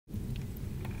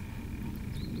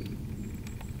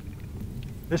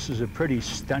This is a pretty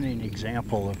stunning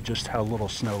example of just how little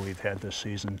snow we've had this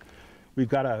season. We've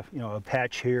got a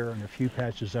patch here and a few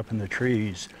patches up in the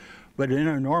trees, but in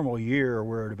a normal year,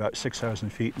 we're at about 6,000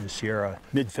 feet in the Sierra,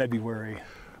 mid-February.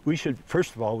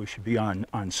 First of all, we should be on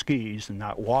skis and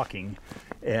not walking,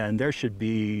 and there should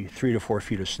be 3 to 4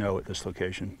 feet of snow at this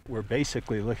location. We're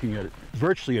basically looking at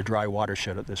virtually a dry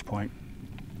watershed at this point.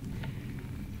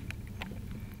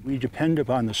 We depend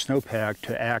upon the snowpack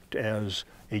to act as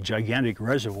a gigantic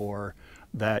reservoir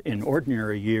that in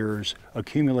ordinary years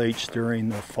accumulates during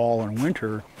the fall and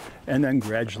winter and then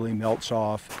gradually melts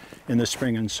off in the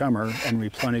spring and summer and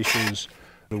replenishes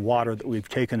the water that we've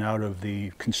taken out of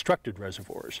the constructed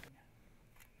reservoirs.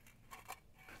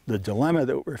 The dilemma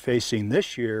that we're facing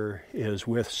this year is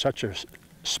with such a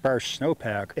sparse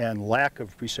snowpack and lack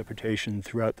of precipitation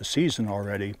throughout the season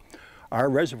already, our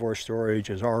reservoir storage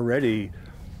is already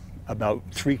about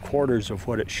 3/4 of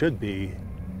what it should be.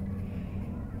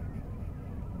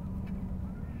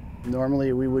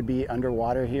 Normally we would be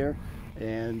underwater here,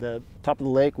 and the top of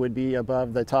the lake would be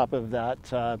above the top of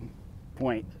that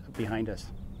point behind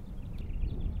us.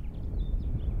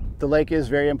 The lake is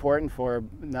very important for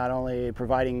not only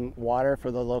providing water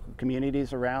for the local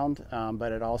communities around,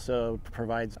 but it also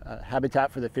provides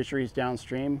habitat for the fisheries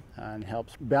downstream and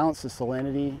helps balance the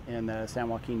salinity in the San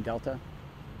Joaquin Delta.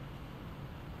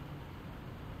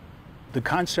 The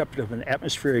concept of an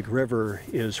atmospheric river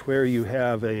is where you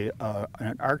have an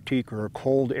Arctic or a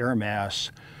cold air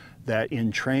mass that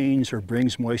entrains or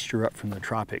brings moisture up from the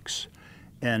tropics.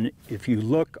 And if you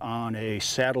look on a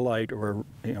satellite or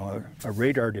a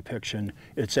radar depiction,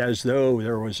 it's as though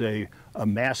there was a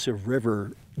massive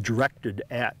river directed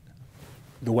at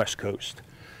the West Coast.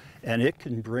 And it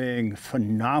can bring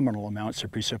phenomenal amounts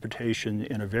of precipitation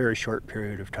in a very short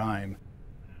period of time.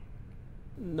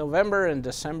 November and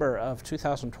December of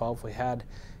 2012, we had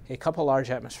a couple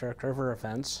large atmospheric river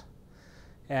events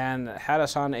and had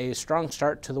us on a strong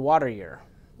start to the water year.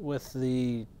 With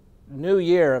the new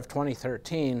year of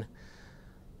 2013,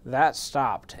 that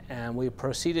stopped, and we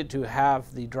proceeded to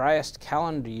have the driest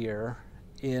calendar year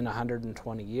in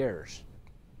 120 years.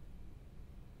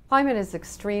 Climate is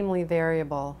extremely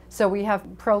variable. So we have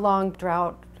prolonged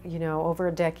drought, over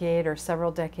a decade or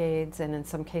several decades, and in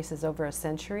some cases over a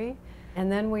century. And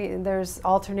then there's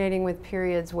alternating with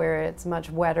periods where it's much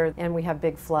wetter and we have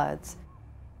big floods.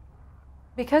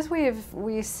 Because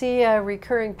we see a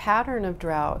recurring pattern of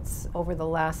droughts over the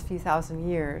last few thousand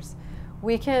years,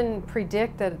 we can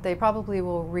predict that they probably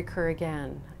will recur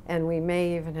again, and we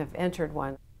may even have entered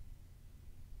one.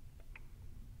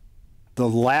 The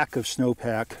lack of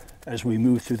snowpack as we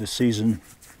move through the season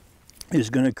is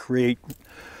going to create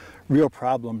real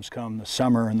problems come the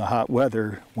summer and the hot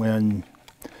weather when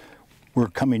we're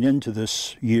coming into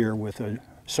this year with a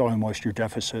soil moisture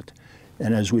deficit,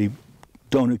 and as we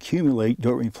don't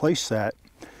replace that,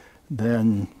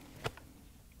 then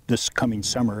this coming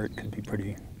summer it could be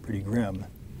pretty grim.